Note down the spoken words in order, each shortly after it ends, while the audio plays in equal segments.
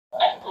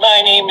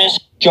My name is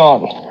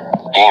John.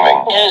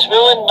 Gaming has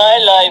ruined my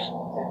life.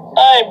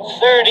 I'm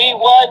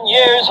 31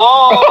 years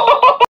old.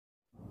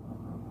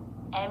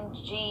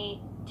 Mgtow.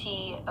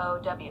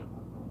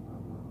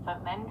 So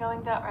men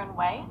going their own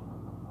way?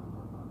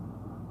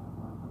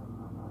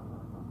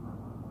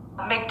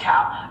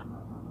 Mgtow.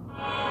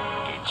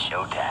 It's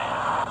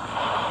showtime.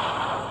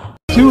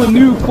 To a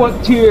new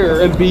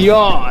frontier and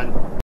beyond.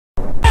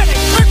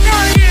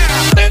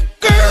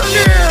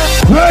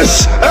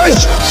 This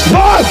is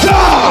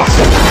Sparta!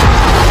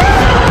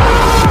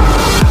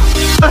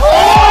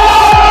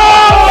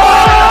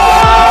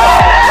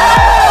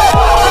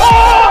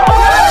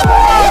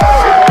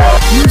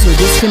 User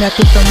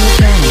disconnected from your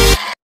channel.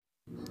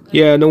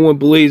 Yeah, no one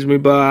believes me,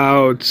 but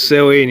I'll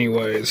say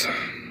anyways.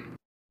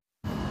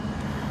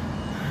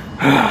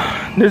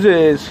 This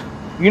is,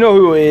 you know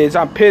who it is.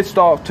 I'm pissed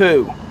off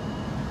too.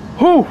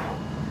 Whew,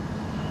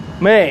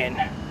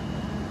 man.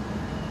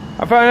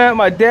 I found out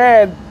my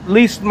dad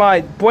leased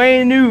my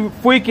brand new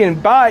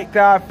freaking bike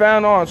that I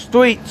found on the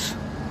streets.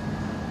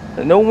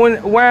 No one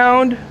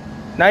around,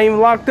 not even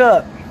locked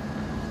up.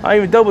 I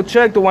even double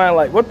checked the one,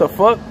 like, what the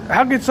fuck?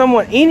 How could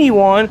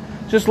anyone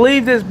just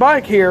leave this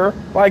bike here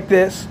like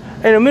this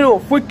in the middle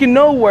of freaking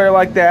nowhere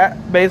like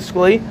that,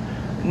 basically,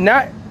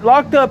 not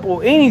locked up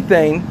or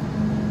anything,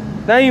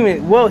 not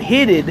even well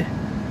hidden.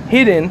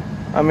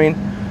 I mean,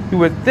 you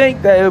would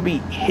think that it would be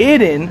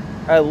hidden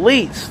at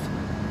least,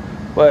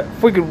 but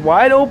freaking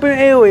wide open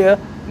area,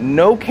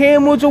 no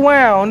cameras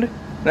around,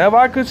 now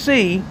I could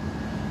see.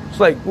 It's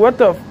like,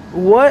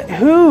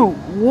 who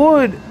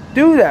would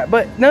do that?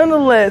 But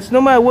nonetheless,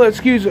 no matter what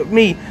excuse of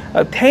me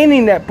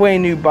obtaining that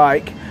brand new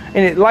bike,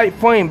 and it light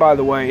frame, by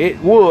the way, it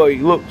really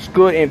looks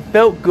good and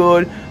felt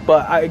good,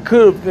 but I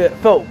could have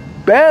felt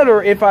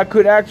better if I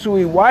could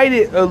actually ride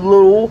it a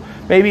little,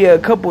 maybe a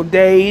couple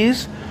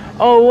days.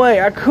 Oh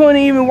wait, I couldn't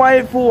even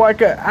ride it for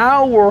like an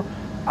hour.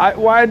 I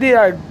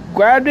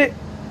grabbed it.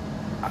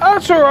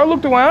 Sure, I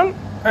looked around,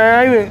 and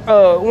I even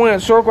went in a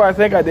circle, I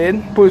think I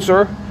did, pretty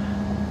sure.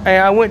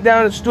 And I went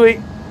down the street,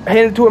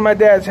 headed toward my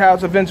dad's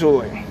house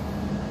eventually.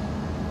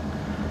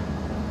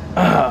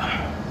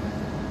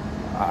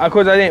 Of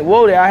course, I didn't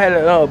load it, I had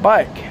a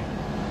bike.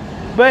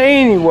 But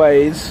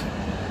anyways,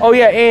 oh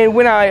yeah, and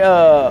when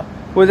I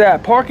was at a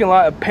parking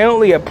lot,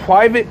 apparently a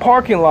private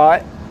parking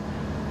lot,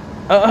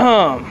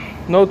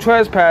 no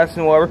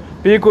trespassing or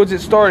whatever, vehicles that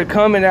started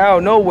coming out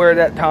of nowhere at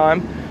that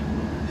time.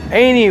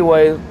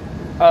 Anyway,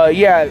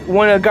 yeah,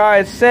 when a guy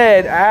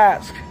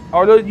asked,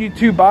 are those you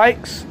two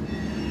bikes?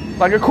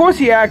 Like, of course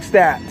he asked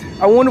that.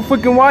 I wonder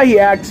freaking why he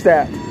asked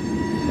that.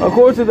 Of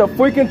course, it's a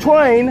freaking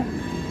train.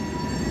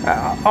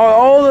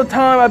 All the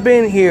time I've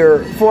been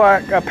here for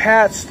like a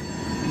past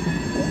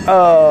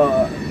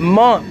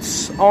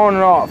months on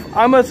and off,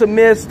 I must have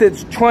missed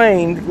its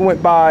train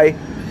went by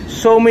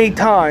so many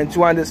times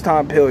around this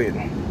time period.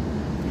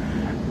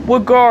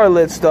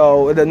 Regardless,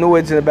 though, the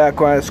noise in the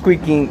background,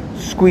 squeaking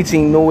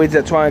noise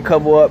that trying to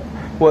cover up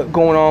what's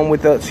going on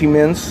with us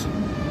humans,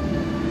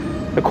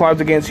 the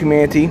crimes against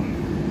humanity.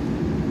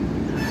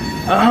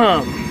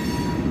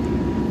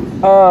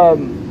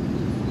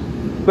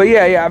 But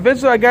yeah,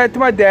 eventually I got it to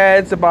my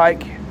dad's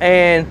bike,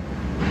 and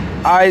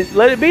I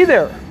let it be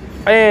there.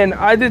 And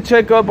I did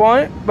check up on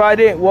it, but I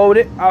didn't load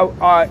it.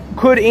 I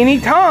could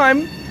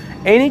anytime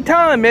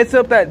mess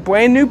up that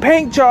brand new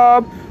paint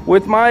job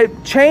with my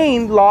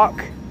chain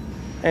lock,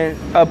 and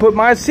put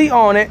my seat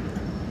on it,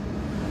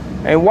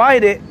 and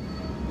ride it.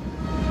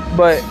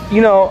 But,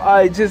 you know,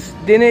 I just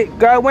didn't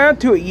get around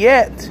to it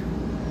yet.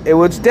 It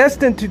was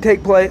destined to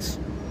take place.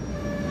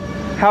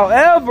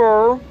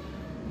 However,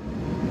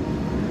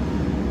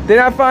 then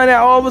I find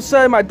out all of a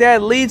sudden my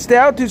dad leads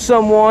out to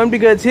someone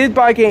because his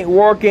bike ain't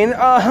working.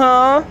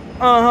 What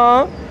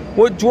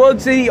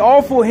drugs did he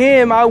offer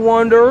him, I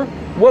wonder?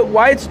 What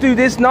rights do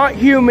this not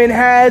human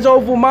has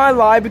over my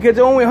life? Because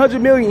there are only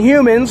 100 million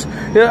humans.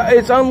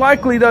 It's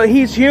unlikely that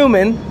he's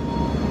human.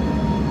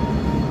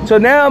 So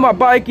now my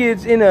bike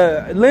is in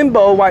a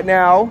limbo right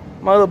now,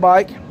 my other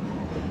bike.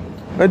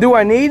 Now, do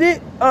I need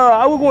it?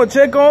 I was going to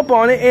check up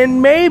on it,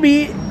 and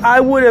maybe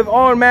I would have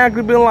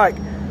automatically been like,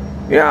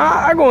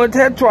 yeah, I'm going to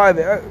test drive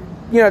it,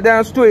 down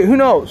the street. Who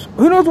knows?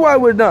 Who knows what I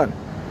would have done?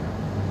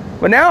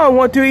 But now I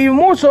want to even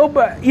more so,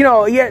 but,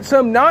 yet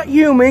some not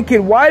human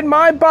can ride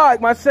my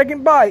bike, my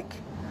second bike,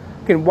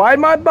 can ride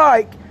my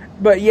bike,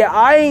 but yeah,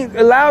 I ain't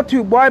allowed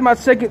to ride my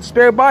second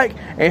spare bike,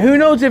 and who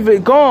knows if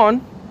it's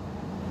gone?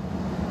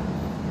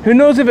 Who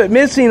knows if it's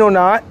missing or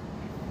not?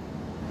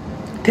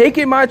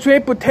 Taking my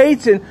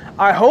transportation,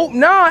 I hope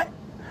not.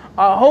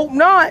 I hope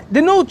not.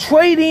 There's no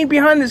trading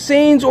behind the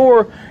scenes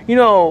or,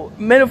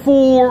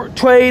 metaphor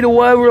trade or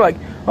whatever. Like,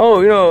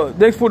 oh,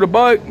 thanks for the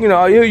bike.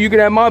 You can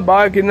have my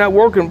bike. It's not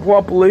working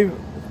properly,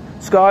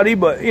 Scotty.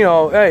 But,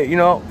 hey,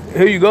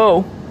 here you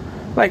go.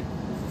 Like,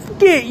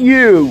 forget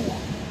you.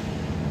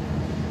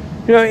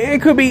 It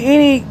could be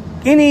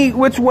any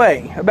which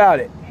way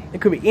about it. It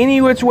could be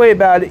any which way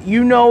about it.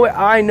 You know it.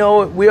 I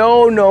know it. We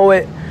all know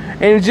it.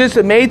 And it's just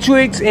a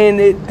matrix and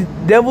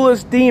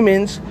devilish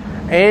demons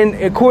And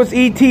of course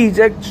ETs,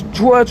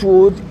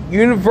 extraterrestrials,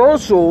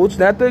 universals,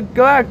 not the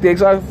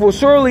galactics. I for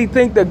surely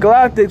think the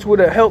galactics would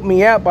have helped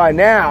me out by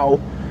now.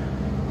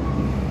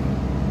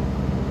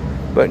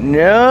 But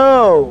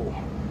no,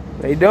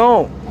 they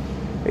don't.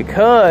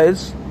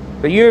 Because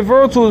the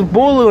universal is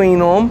bullying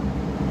them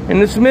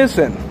and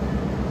dismissing.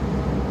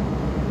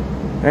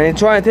 And they're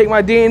trying to take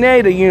my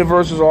DNA, the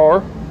universals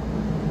are.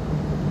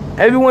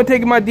 Everyone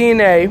taking my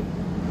DNA.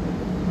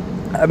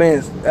 I've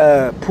been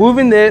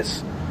proving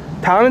this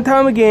time and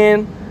time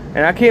again,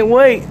 and I can't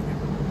wait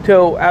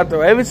till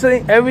after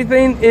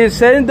everything is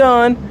said and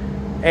done,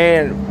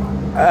 and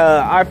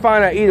I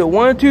find out either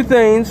one or two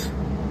things: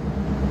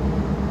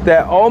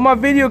 that all my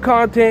video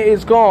content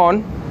is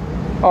gone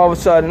all of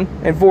a sudden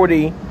in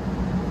 4D,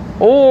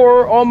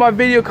 or all my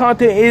video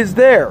content is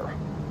there.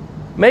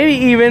 Maybe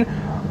even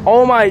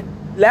all my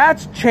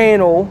last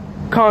channel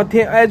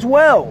content as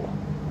well.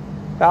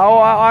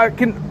 I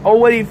can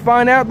already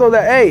find out though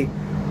that, hey,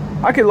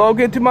 I can log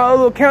into my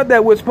other account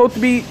that was supposed to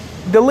be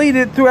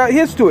deleted throughout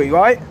history,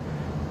 right?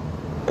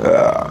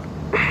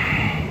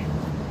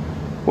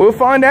 We'll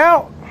find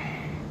out.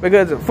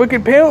 Because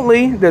freaking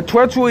apparently, the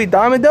treachery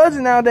dime a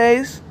dozen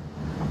nowadays.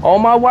 All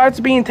my rights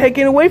are being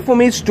taken away from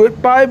me,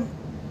 stripped by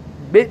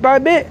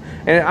bit.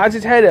 And I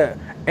just had an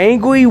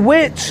angry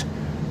witch.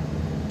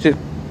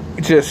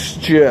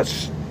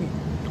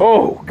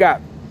 Oh,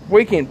 got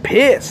freaking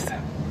pissed.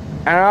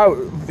 And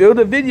I'll build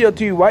a video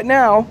to you right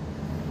now.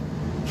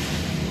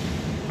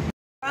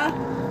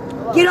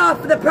 Get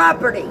off the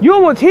property. You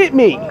almost hit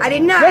me. I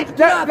did not.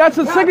 That's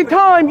the second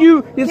time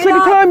you. The second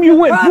time you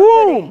went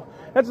boom.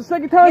 That's the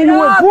second time you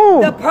went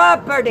boom. The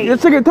property. The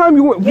second time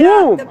you went Get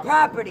boom. off the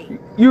property.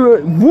 You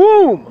went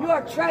boom. You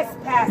are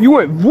trespassing. You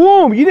went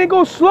boom. You didn't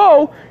go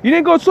slow. You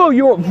didn't go slow.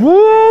 You went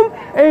boom.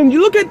 And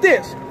you look at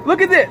this.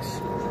 Look at this.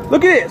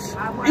 Look at this.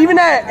 Even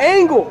at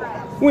angle.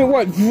 We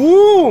went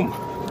boom.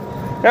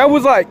 And I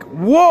was like,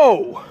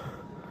 whoa.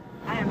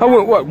 I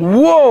went what?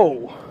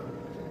 Whoa.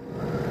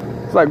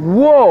 It's like,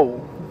 whoa.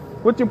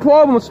 What's your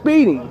problem with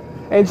speeding?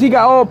 And she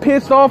got all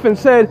pissed off and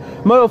said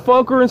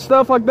motherfucker and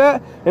stuff like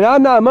that. And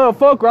I'm not a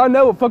motherfucker. I'll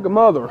never fuck a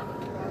mother.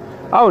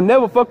 I will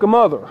never fuck a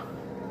mother.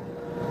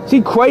 She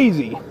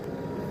crazy.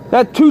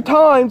 That two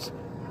times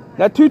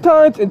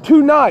and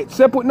 2 nights,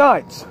 separate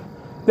nights,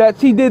 that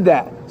she did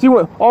that. She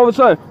went all of a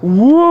sudden,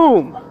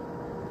 whoom.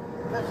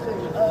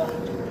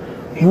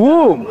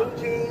 Whoom.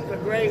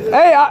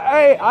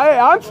 Hey,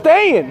 I'm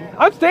staying.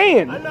 I'm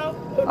staying.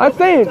 I'm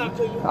staying.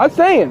 I'm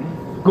staying.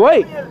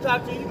 Great.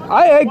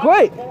 Hey,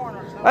 great.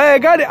 Hey, I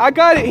got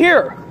it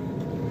here.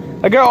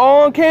 I got it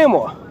all on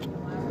camera.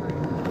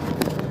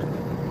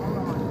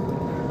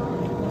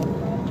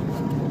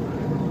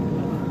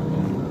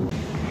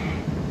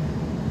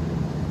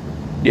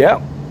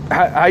 Yep.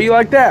 How you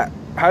like that?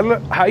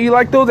 How you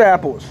like those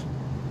apples?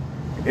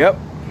 Yep.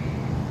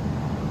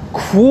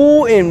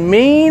 Cruel and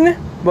mean,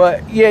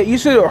 but yeah, you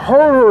should have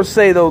heard her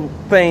say those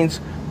things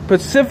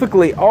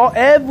specifically.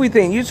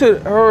 Everything. You should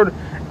have heard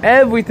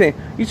everything.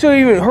 You should have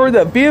even heard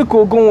that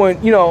vehicle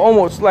going, you know,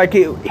 almost like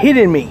it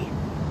hitting me.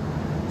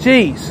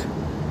 Jeez.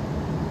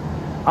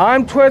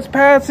 I'm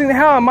trespassing?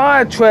 How am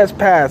I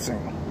trespassing?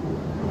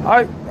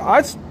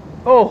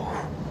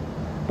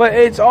 But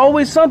it's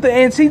always something,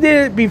 and she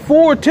did it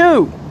before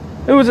too.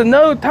 There was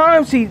another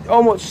time she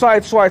almost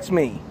sideswipes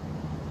me.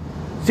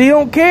 She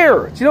don't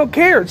care. She don't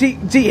care. She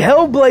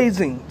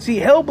hellblazing. She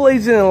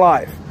hellblazing in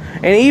life.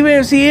 And even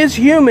if she is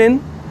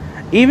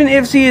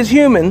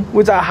human,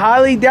 which I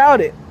highly doubt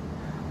it,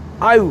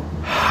 I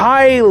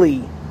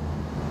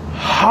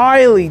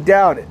highly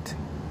doubt it.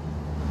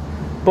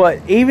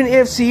 But even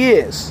if she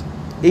is,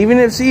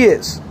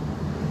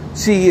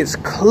 she is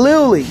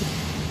clearly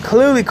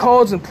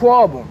causing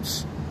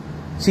problems.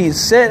 She is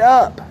set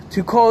up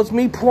to cause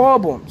me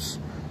problems.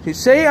 To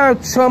say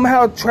I'm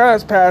somehow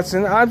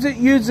trespassing, I'm just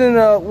using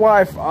a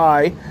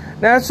Wi-Fi.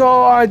 That's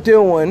all I'm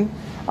doing.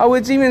 I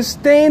was even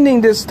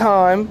standing this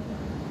time.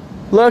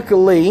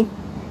 Luckily,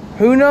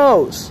 who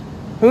knows?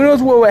 Who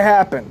knows what would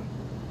happen?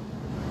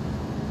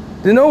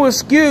 There's no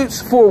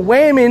excuse for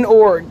whamming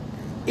or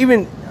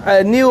even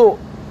a nil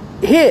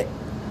hit.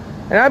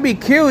 And I'd be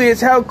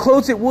curious how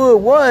close it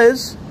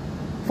was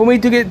for me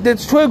to get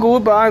this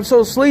triggered, but I'm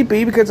so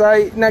sleepy because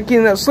I'm not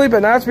getting enough sleep,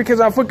 and that's because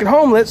I'm freaking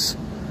homeless.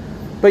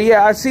 But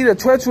yeah, I see the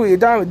treachery a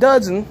dime a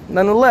dozen,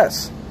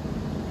 nonetheless.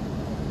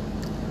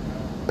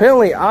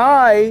 Apparently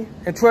I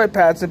am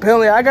trespassing.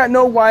 Apparently I got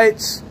no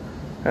rights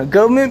in a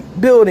government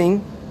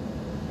building,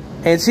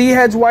 and she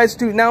has rights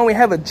to not only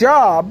have a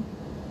job,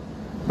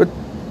 but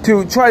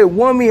to try to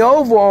win me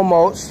over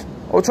almost,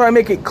 or try to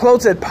make it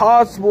close as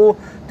possible,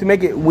 to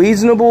make it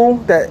reasonable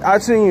that I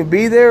shouldn't even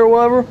be there or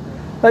whatever.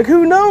 Like,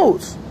 who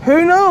knows?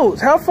 Who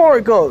knows how far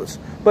it goes?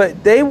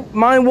 But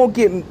mine won't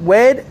get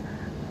wed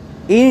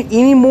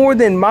any more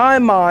than my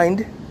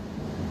mind,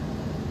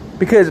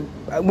 because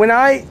when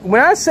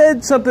I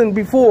said something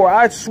before,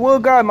 I swear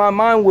to God, my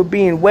mind was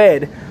being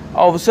wed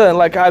all of a sudden.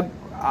 Like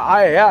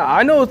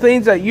I know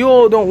things that you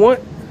all don't want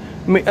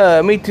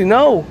me to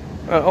know,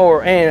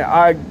 and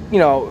I, you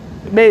know,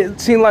 made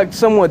it seem like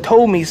someone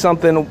told me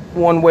something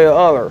one way or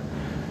other.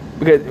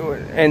 Because,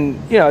 and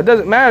you know, it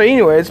doesn't matter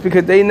anyway. It's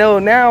because they know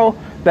now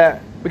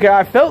that, because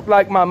I felt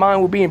like my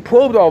mind was being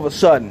probed all of a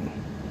sudden.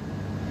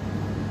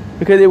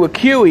 Because they were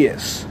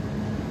curious.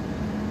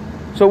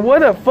 So what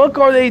the fuck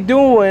are they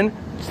doing?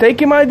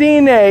 Taking my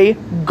DNA,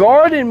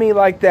 guarding me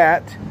like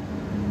that,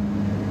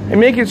 and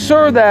making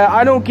sure that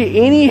I don't get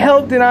any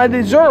help that I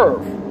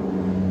deserve.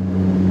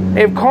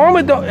 If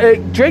karma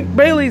don't, Drake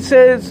Bailey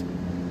says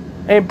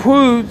and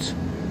proves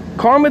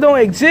karma don't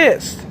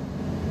exist.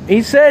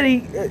 He said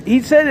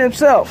it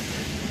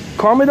himself.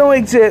 Karma don't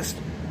exist.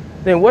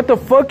 Then what the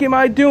fuck am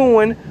I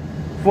doing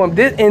from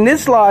this, in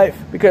this life?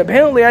 Because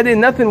apparently I did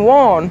nothing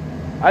wrong.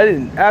 I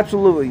did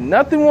absolutely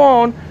nothing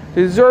wrong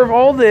to deserve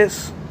all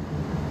this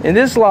in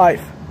this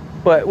life.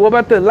 But what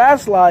about the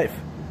last life?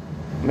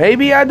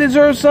 Maybe I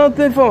deserve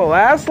something from the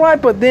last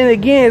life, but then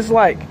again, it's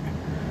like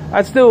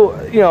I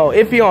still, you know,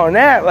 iffy on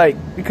that, like,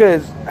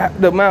 because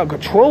the amount of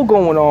control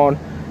going on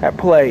at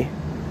play,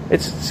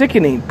 it's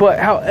sickening. But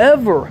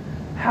however,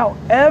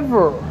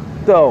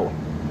 though,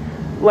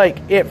 like,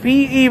 if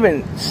he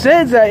even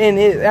says that and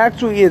it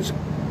actually is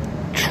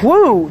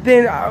true,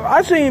 then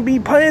I shouldn't be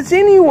punished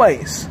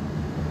anyways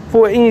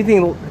for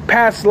anything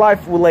past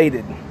life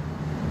related.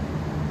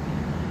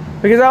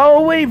 Because I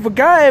already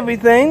forgot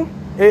everything.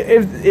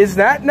 Is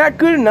that not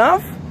good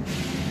enough?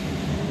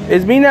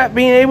 Is me not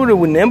being able to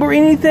remember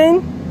anything?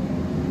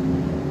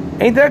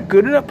 Ain't that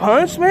good enough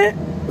punishment?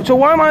 So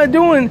why am I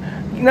doing,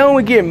 not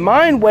only getting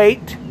mind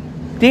weight,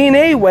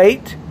 DNA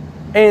weight,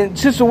 and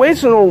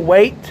situational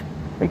weight,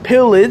 and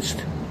pillaged,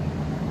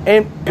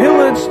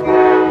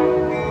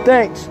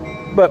 thanks,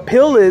 but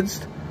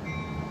pillaged,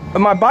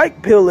 my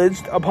bike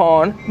pillaged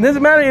upon. It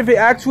doesn't matter if it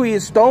actually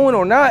is stolen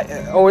or not,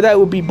 or that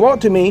would be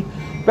brought to me,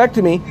 back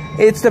to me.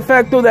 It's the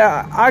fact though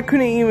that I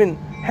couldn't even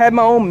have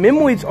my own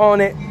memories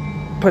on it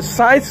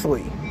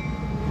precisely.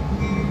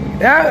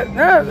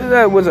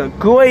 That was a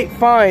great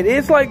find.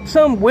 It's like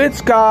some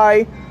witch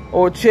guy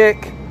or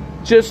chick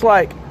just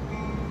like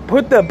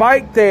put the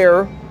bike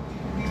there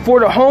for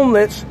the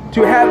homeless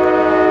to have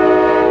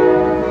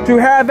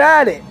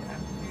at it.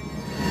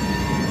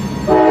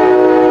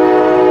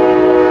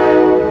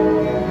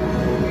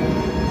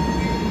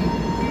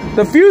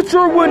 The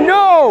future would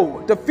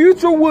know. The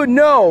future would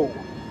know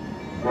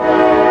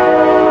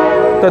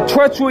the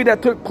treachery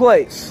that took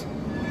place.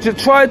 Just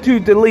try to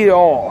delete it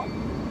all.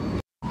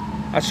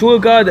 I swear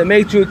to God, the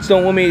Matrix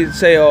don't want me to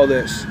say all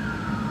this.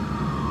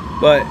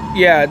 But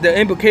yeah, the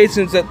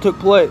implications that took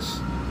place.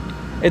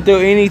 If there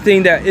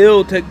anything that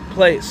ill took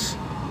place,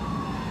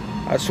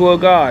 I swear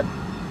to God,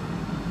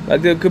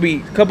 like there could be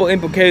a couple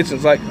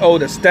implications. Like, oh,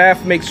 the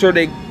staff make sure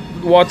they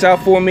watch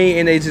out for me,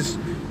 and they just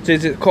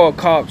call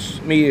cops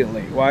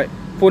immediately, right?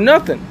 For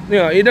nothing. You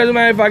know, it doesn't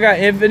matter if I got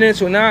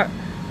evidence or not.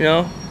 You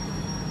know,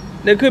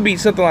 there could be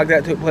something like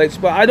that took place,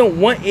 but I don't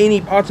want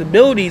any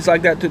possibilities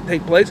like that to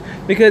take place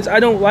because I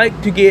don't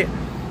like to get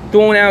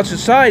thrown out of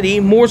society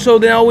more so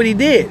than I already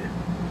did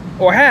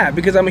or have,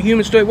 because I'm a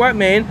human straight white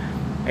man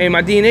and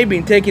my DNA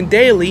being taken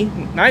daily,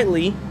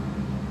 nightly,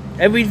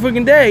 every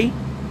freaking day,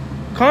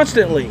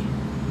 constantly.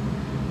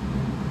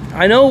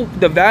 I know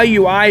the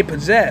value I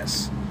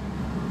possess,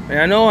 and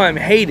I know I'm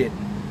hated,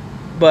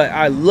 but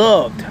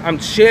I'm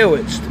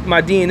cherished.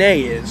 My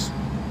DNA is,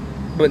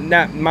 but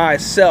not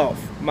myself,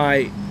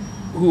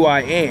 who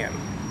I am.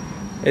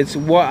 It's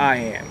what I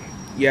am.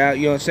 Yeah,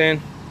 you know what I'm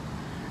saying?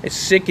 It's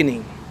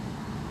sickening.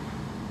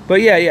 But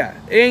yeah,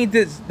 it ain't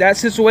that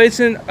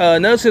situation.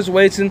 Another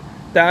situation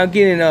that I'm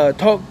getting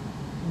talked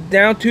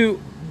down to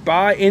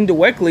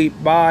indirectly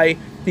by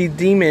these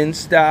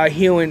demons that are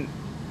healing.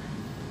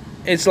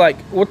 It's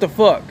like, what the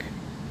fuck?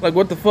 Like,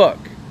 what the fuck?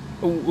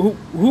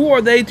 Who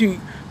are they to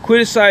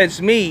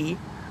criticize me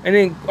and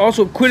then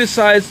also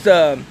criticize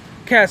the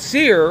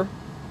cashier?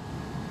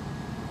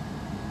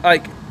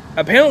 Like,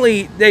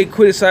 apparently they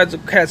criticize the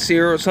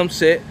cashier or some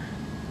shit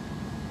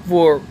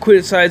for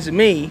criticizing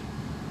me.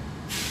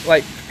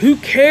 Like, who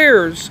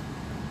cares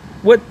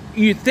what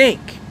you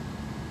think?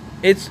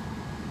 It's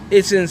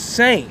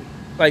insane.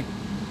 Like,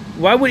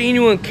 why would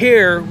anyone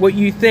care what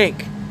you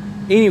think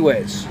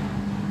anyways?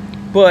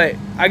 But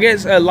I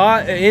guess a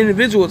lot of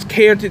individuals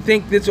care to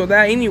think this or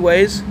that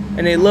anyways,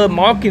 and they love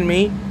mocking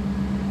me.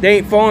 They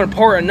ain't falling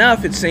apart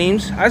enough, it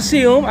seems. I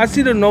see them. I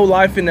see the no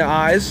life in their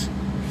eyes,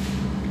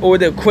 or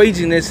the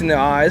craziness in their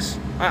eyes.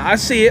 I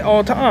see it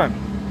all the time.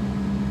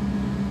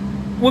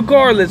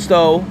 Regardless,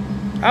 though,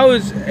 I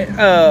was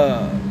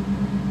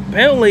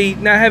apparently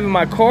not having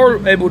my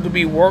car able to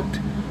be worked,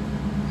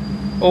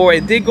 or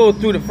it did go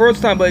through the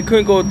first time, but it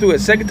couldn't go through a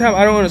second time.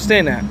 I don't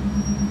understand that.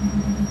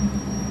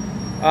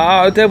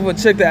 I'll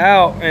definitely check that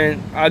out, and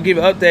I'll give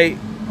an update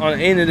on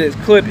the end of this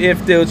clip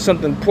if there was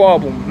something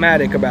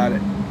problematic about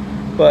it.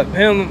 But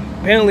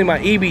apparently my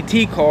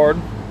EBT card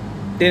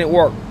didn't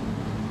work.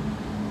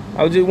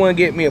 I just want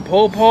to get me a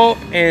pole pop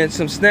and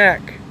some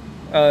snack,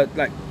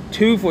 like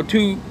 2 for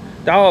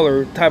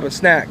 $2 type of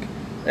snack.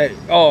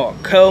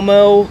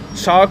 Caramel,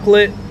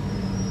 chocolate,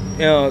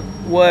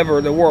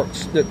 whatever that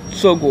works. The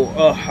Sogo.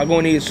 I'm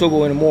going to need a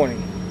Sogo in the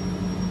morning.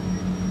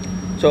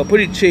 So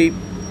pretty cheap.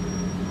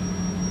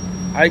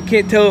 I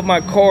can't tell if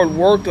my card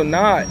worked or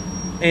not,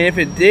 and if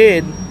it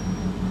did,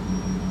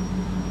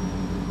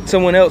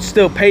 someone else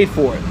still paid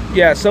for it.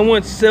 Yeah,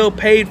 someone still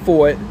paid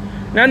for it.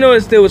 And I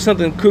noticed there was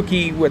something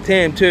cookie with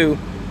him too,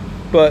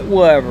 but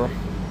whatever.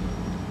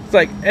 It's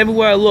like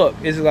everywhere I look,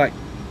 it's like,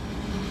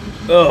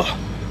 ugh.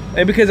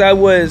 And because I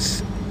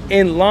was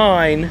in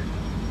line,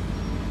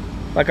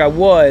 like I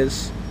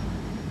was,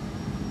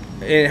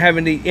 and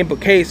having the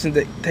implications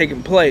that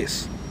taking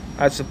place,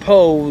 I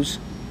suppose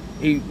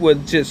he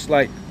would just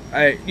like,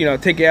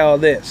 take it out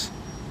of this.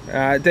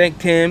 I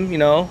thanked him,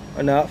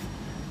 enough,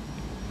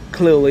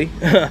 clearly,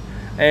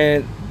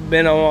 and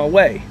been on my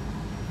way.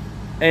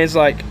 And it's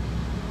like,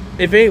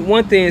 if it ain't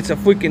one thing, it's a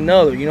freaking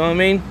another, you know what I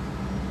mean?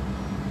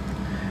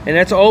 And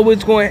that's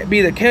always going to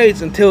be the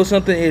case until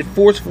something is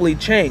forcefully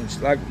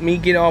changed, like me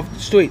getting off the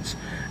streets.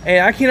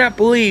 And I cannot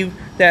believe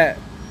that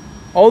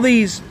all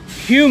these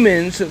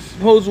humans that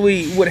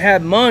supposedly would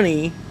have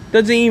money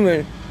doesn't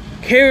even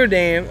care a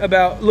damn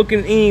about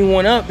looking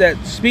anyone up that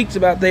speaks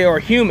about they are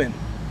human.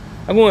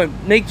 I'm going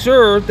to make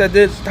sure that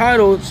this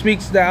title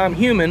speaks that I'm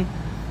human,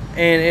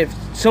 and if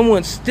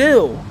someone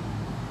still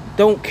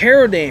don't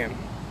care a damn,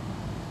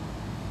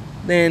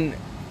 then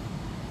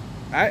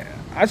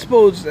I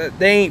suppose that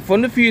they ain't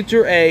from the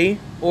future, A,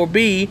 or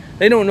B,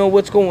 they don't know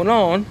what's going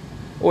on,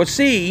 or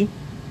C,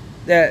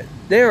 that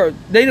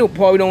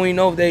probably don't even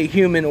know if they're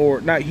human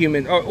or not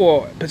human,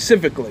 or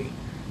specifically.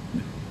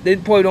 They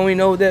probably don't even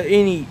know that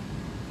any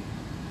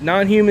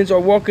non-humans are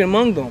walking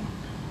among them.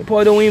 They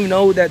probably don't even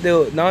know that there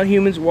are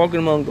non-humans walking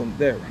among them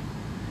there.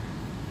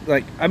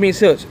 Like, I mean,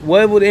 serious,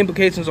 whatever the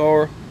implications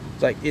are,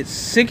 it's like, it's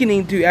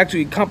sickening to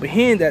actually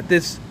comprehend that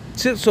this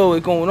shit show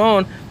is going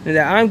on, and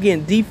that I'm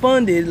getting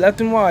defunded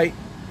left and right,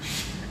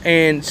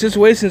 and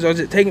situations are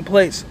just taking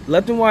place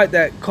left and right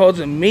that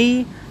causing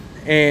me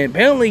and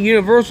apparently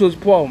Universal's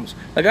problems.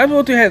 Like, I'm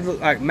supposed to have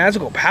like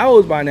magical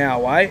powers by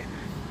now, right?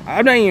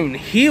 I'm not even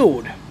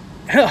healed.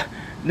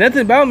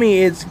 Nothing about me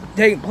is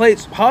taking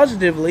place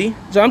positively,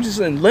 so I'm just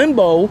in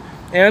limbo,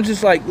 and I'm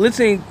just like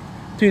listening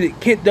to the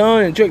Kent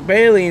Dunn and Chuck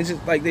Bailey, and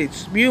just like they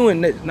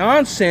spewing that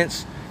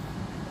nonsense,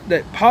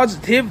 that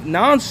positive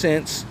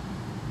nonsense,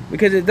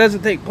 because it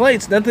doesn't take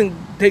place. Nothing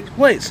takes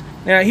place.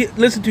 Now I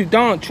listen to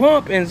Donald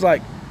Trump, and it's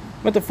like,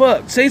 what the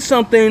fuck? Say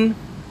something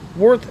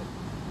worth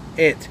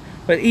it.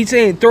 But he's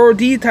saying third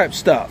D type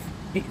stuff.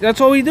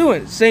 That's all he's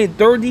doing, saying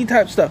third D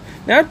type stuff.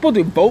 Now I'm supposed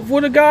to vote for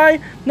the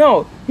guy?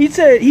 No, he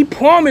said, he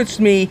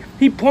promised me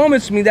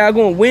that I'm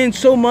going to win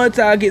so much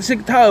that I get sick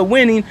and tired of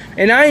winning,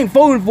 and I ain't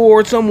voting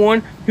for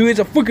someone who is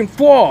a freaking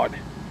fraud,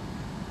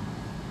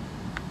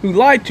 who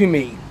lied to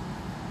me.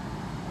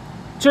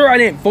 Sir, I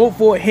didn't vote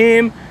for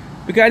him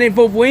because I didn't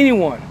vote for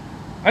anyone.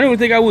 I don't even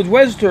think I was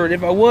registered.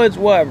 If I was,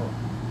 whatever.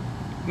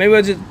 Maybe I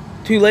was just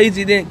too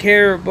lazy, didn't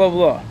care, blah,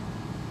 blah.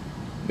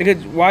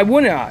 Because why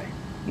wouldn't I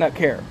not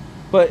care?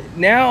 But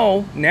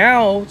now,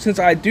 since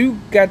I do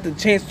got the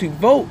chance to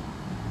vote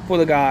for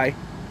the guy,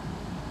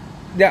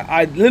 that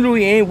I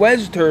literally ain't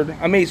registered,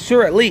 I made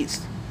sure at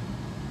least.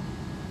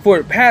 For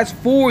the past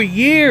 4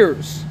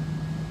 years,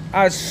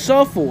 I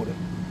suffered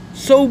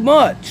so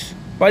much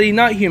by the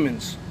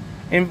not-humans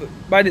and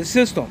by the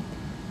system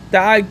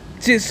that I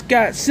just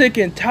got sick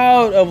and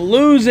tired of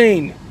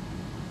losing.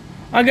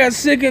 I got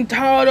sick and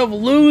tired of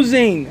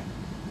losing.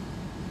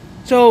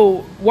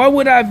 So, why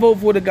would I vote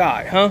for the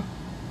guy, huh?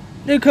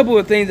 There are a couple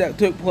of things that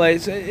took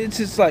place. It's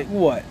just like,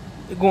 what?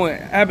 It's going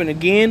to happen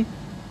again?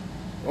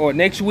 Or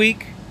next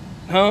week?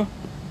 Huh?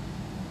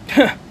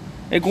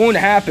 It's going to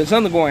happen.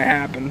 Something's going to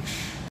happen.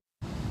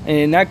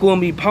 And not going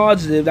to be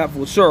positive, that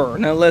for sure.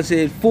 Unless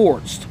it's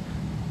forced.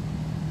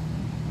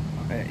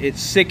 It's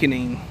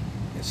sickening.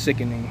 It's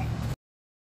sickening.